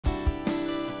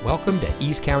Welcome to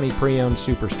East County Pre-Owned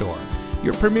Superstore,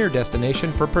 your premier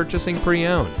destination for purchasing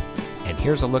pre-owned. And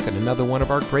here's a look at another one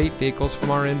of our great vehicles from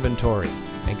our inventory,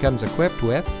 and comes equipped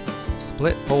with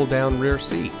split fold-down rear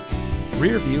seat,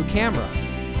 rear view camera,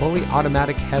 fully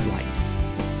automatic headlights,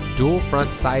 dual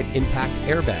front side impact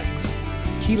airbags,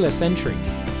 keyless entry,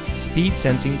 speed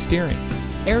sensing steering,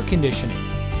 air conditioning,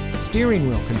 steering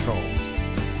wheel controls,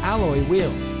 alloy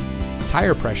wheels,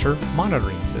 tire pressure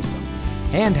monitoring system,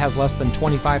 and has less than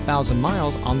 25,000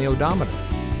 miles on the odometer.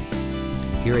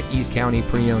 Here at East County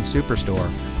Pre-Owned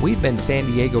Superstore, we've been San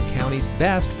Diego County's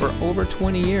best for over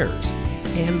 20 years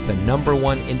and the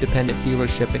 #1 independent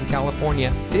dealership in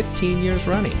California 15 years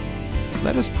running.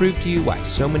 Let us prove to you why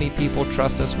so many people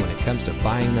trust us when it comes to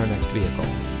buying their next vehicle.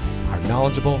 Our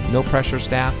knowledgeable, no-pressure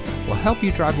staff will help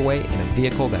you drive away in a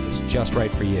vehicle that is just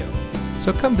right for you.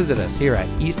 So come visit us here at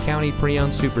East County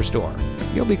Pre-Owned Superstore.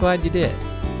 You'll be glad you did.